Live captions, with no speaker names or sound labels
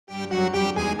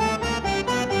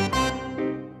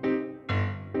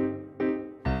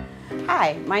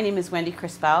Hi, my name is Wendy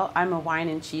Crispell. I'm a wine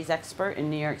and cheese expert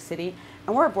in New York City,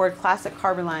 and we're aboard Classic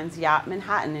Harbor Line's yacht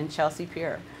Manhattan in Chelsea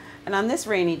Pier. And on this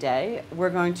rainy day,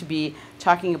 we're going to be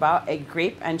talking about a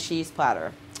grape and cheese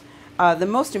platter. The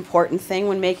most important thing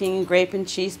when making a grape and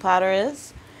cheese platter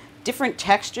is different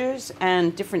textures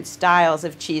and different styles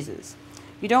of cheeses.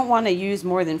 You don't want to use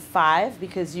more than 5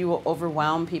 because you will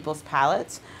overwhelm people's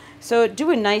palates. So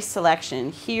do a nice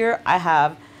selection. Here I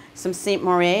have some St.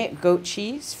 Moray goat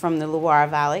cheese from the Loire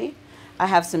Valley. I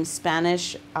have some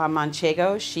Spanish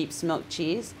Manchego sheep's milk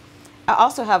cheese. I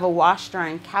also have a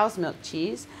wash-drying cow's milk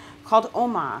cheese called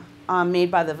Oma,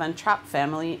 made by the Van Trapp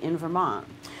family in Vermont.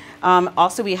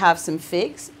 Also we have some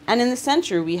figs, and in the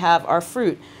center we have our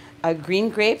fruit, green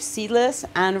grape seedless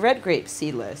and red grape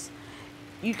seedless.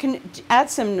 You can add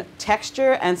some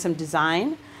texture and some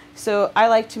design. So I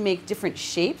like to make different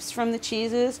shapes from the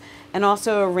cheeses and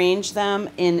also arrange them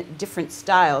in different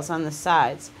styles on the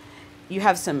sides. You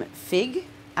have some fig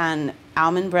and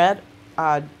almond bread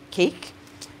cake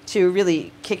to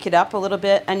really kick it up a little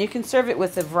bit, and you can serve it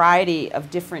with a variety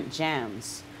of different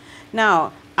jams.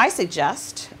 Now, I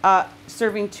suggest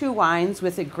serving 2 wines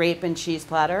with a grape and cheese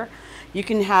platter. You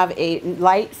can have a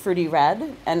light fruity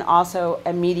red and also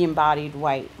a medium-bodied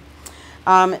white.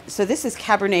 So this is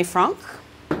Cabernet Franc,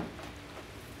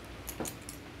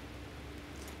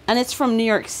 and it's from New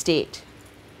York State.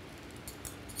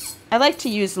 I like to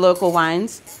use local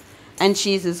wines and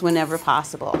cheeses whenever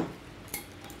possible.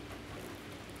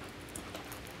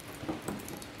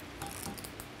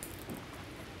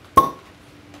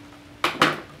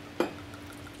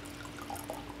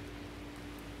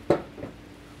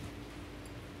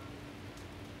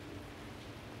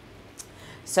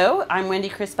 So I'm Wendy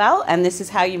Crispell, and this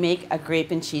is how you make a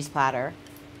grape and cheese platter.